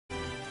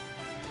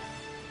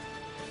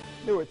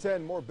New at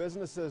 10, more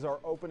businesses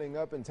are opening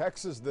up in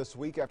Texas this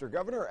week after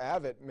Governor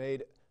Abbott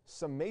made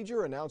some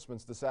major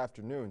announcements this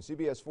afternoon.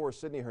 CBS 4's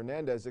Sydney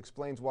Hernandez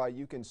explains why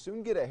you can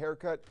soon get a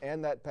haircut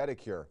and that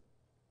pedicure.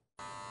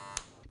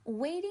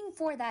 Waiting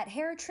for that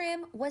hair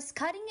trim was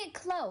cutting it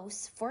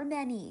close for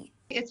many.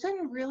 It's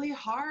been really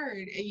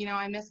hard.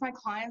 I miss my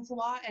clients a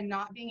lot, and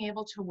not being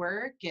able to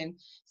work and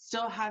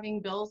still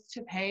having bills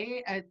to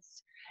pay.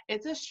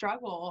 It's a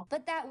struggle.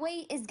 But that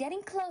wait is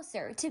getting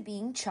closer to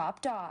being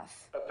chopped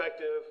off.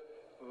 Effective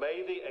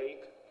May the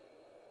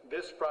 8th,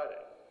 this Friday,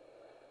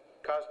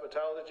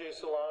 cosmetology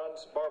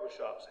salons,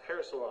 barbershops,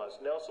 hair salons,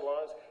 nail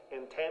salons,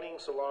 and tanning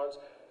salons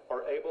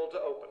are able to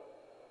open.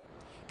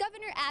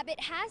 Governor Abbott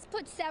has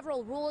put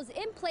several rules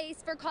in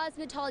place for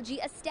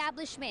cosmetology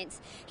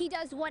establishments. He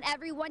does want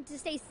everyone to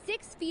stay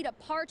 6 feet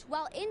apart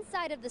while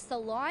inside of the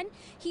salon.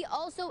 He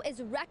also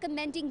is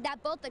recommending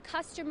that both the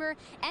customer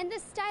and the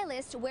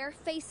stylist wear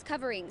face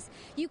coverings.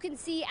 You can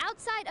see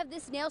outside of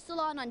this nail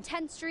salon on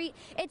 10th Street,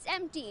 it's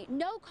empty,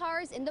 no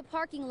cars in the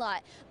parking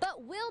lot.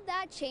 But will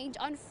that change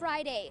on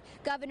Friday?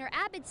 Governor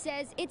Abbott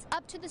says it's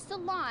up to the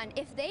salon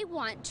if they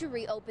want to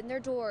reopen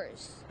their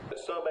doors.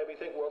 Some maybe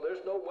think, well,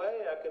 there's no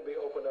way I can be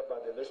open up by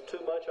then. There's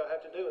too much I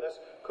have to do, and that's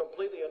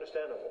completely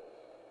understandable.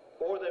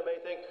 Or they may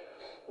think,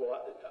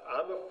 well,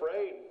 I'm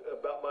afraid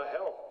about my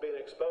health being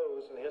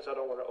exposed, and hence I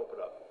don't want to open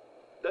up.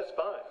 That's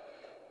fine.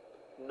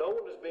 No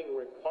one is being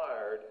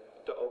required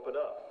to open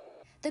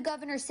up. The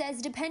governor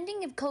says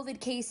depending if COVID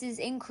cases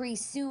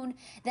increase soon,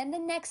 then the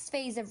next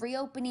phase of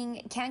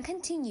reopening can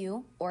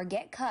continue or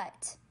get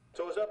cut.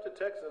 So it's up to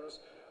Texans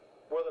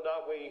whether or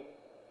not we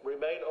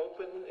remain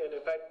open and,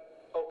 in fact,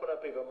 open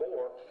up even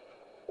more,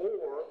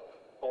 or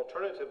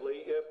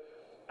alternatively, if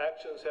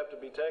actions have to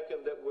be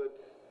taken that would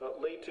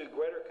lead to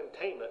greater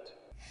containment.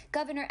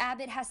 Governor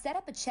Abbott has set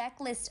up a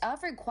checklist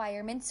of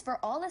requirements for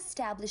all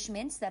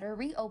establishments that are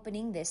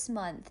reopening this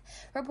month.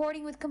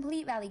 Reporting with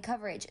complete Valley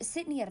coverage,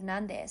 Sydney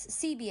Hernandez,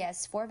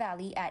 CBS 4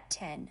 Valley at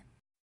 10.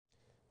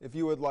 If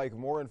you would like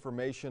more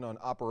information on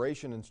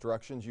operation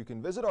instructions, you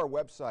can visit our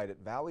website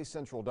at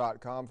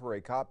valleycentral.com for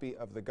a copy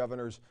of the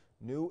governor's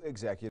new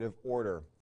executive order.